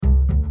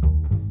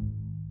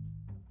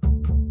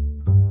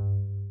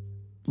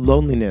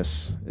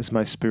Loneliness is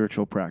my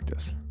spiritual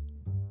practice.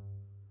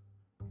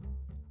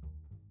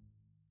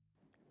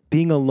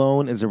 Being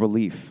alone is a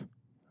relief,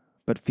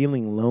 but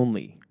feeling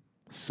lonely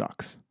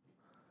sucks.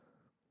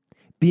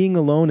 Being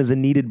alone is a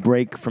needed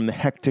break from the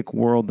hectic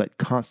world that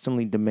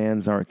constantly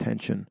demands our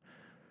attention.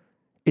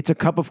 It's a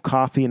cup of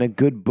coffee and a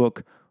good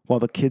book while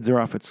the kids are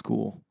off at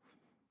school.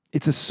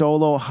 It's a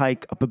solo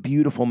hike up a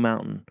beautiful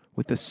mountain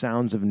with the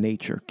sounds of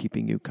nature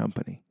keeping you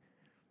company.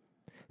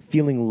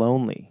 Feeling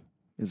lonely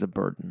is a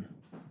burden.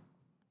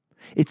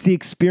 It's the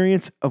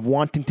experience of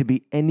wanting to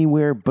be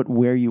anywhere but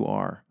where you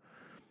are.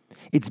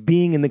 It's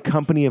being in the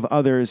company of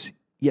others,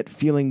 yet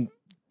feeling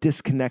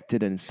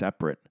disconnected and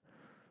separate.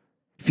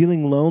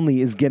 Feeling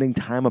lonely is getting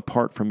time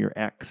apart from your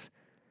ex,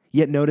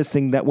 yet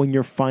noticing that when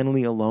you're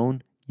finally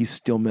alone, you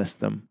still miss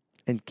them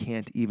and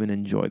can't even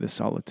enjoy the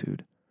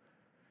solitude.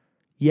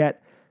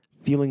 Yet,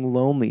 feeling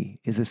lonely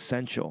is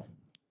essential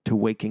to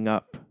waking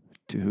up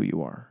to who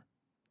you are.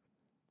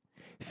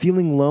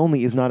 Feeling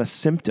lonely is not a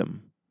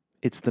symptom,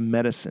 it's the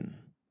medicine.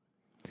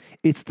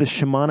 It's the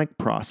shamanic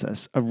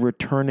process of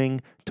returning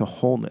to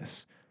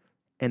wholeness,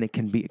 and it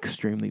can be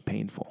extremely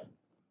painful.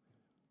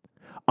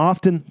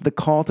 Often, the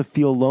call to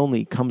feel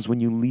lonely comes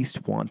when you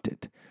least want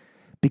it,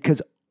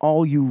 because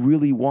all you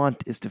really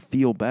want is to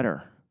feel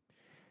better.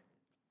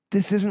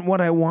 "This isn't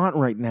what I want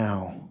right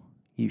now,"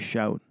 you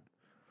shout.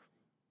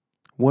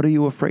 "What are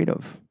you afraid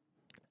of?"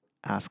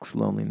 asks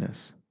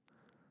loneliness.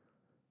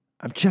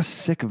 "I'm just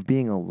sick of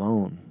being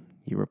alone,"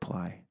 you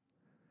reply.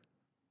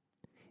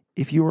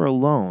 If you are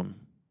alone,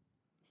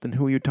 then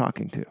who are you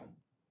talking to?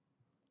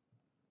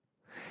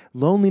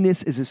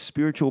 Loneliness is a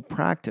spiritual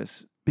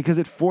practice because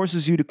it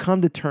forces you to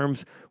come to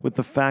terms with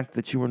the fact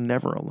that you are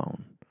never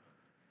alone.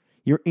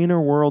 Your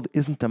inner world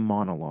isn't a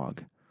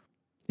monologue.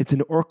 It's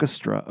an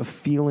orchestra of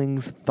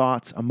feelings,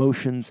 thoughts,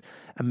 emotions,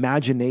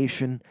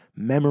 imagination,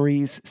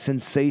 memories,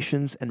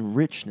 sensations, and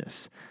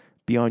richness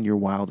beyond your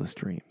wildest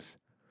dreams.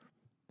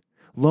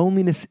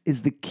 Loneliness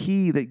is the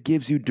key that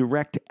gives you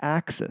direct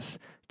access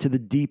to the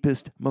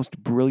deepest,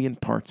 most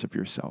brilliant parts of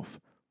yourself,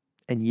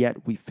 and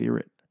yet we fear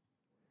it.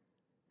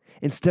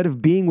 Instead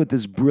of being with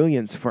this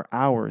brilliance for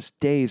hours,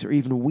 days, or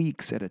even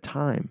weeks at a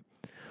time,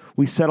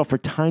 we settle for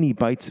tiny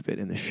bites of it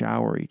in the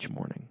shower each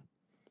morning.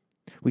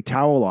 We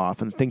towel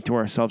off and think to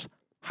ourselves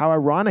how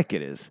ironic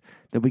it is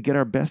that we get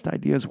our best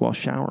ideas while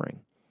showering.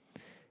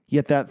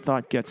 Yet that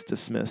thought gets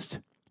dismissed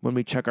when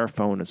we check our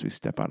phone as we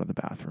step out of the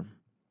bathroom.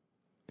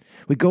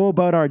 We go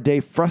about our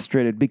day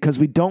frustrated because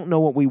we don't know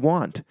what we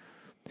want.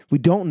 We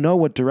don't know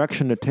what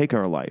direction to take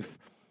our life,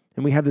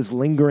 and we have this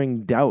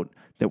lingering doubt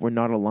that we're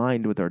not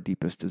aligned with our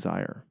deepest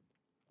desire.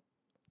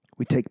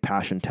 We take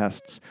passion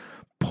tests,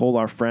 poll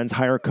our friends,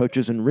 hire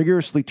coaches, and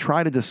rigorously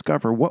try to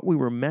discover what we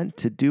were meant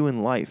to do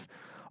in life,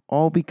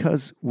 all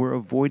because we're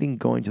avoiding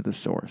going to the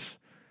source.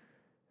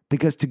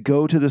 Because to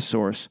go to the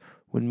source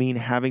would mean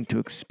having to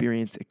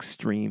experience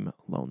extreme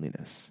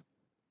loneliness.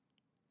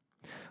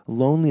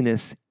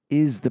 Loneliness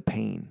is the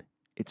pain.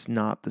 It's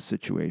not the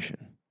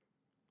situation.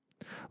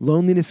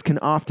 Loneliness can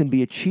often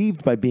be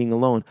achieved by being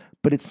alone,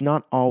 but it's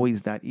not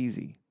always that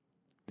easy.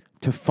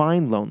 To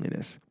find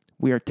loneliness,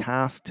 we are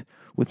tasked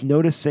with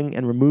noticing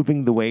and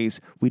removing the ways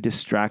we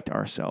distract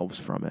ourselves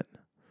from it.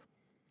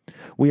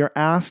 We are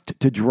asked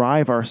to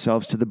drive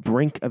ourselves to the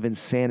brink of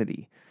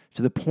insanity,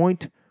 to the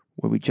point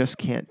where we just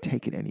can't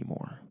take it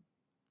anymore.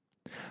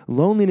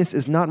 Loneliness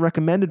is not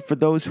recommended for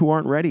those who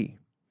aren't ready.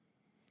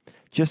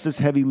 Just as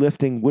heavy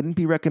lifting wouldn't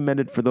be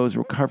recommended for those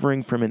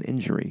recovering from an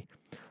injury,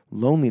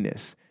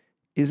 loneliness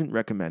isn't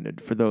recommended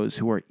for those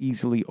who are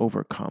easily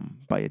overcome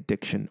by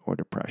addiction or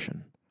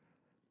depression.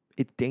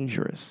 It's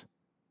dangerous.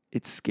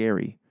 It's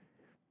scary.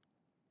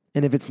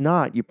 And if it's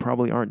not, you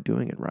probably aren't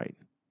doing it right.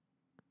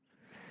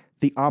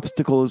 The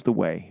obstacle is the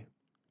way.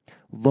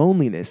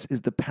 Loneliness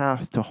is the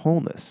path to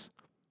wholeness.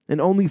 And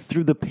only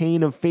through the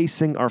pain of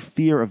facing our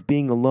fear of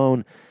being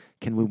alone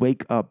can we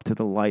wake up to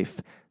the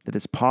life that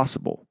is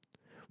possible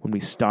when we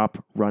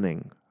stop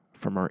running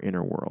from our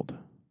inner world.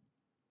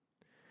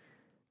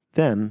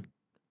 Then,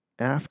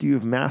 after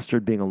you've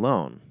mastered being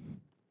alone,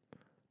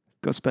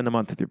 go spend a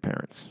month with your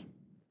parents.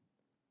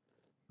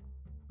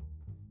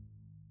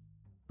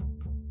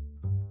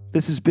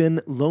 This has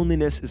been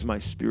Loneliness is My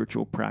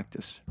Spiritual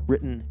Practice,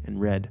 written and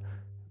read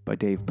by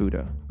Dave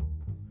Buddha.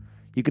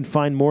 You can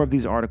find more of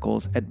these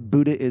articles at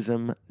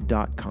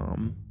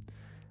buddhism.com,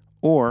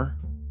 or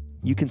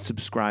you can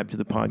subscribe to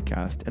the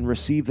podcast and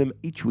receive them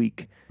each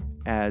week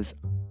as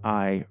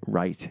I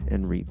write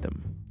and read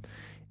them.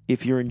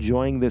 If you're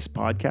enjoying this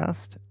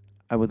podcast,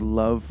 I would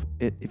love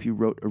it if you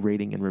wrote a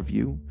rating and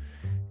review,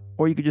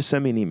 or you could just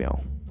send me an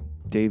email,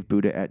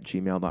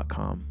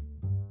 davebuddha@gmail.com.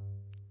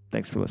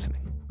 Thanks for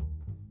listening.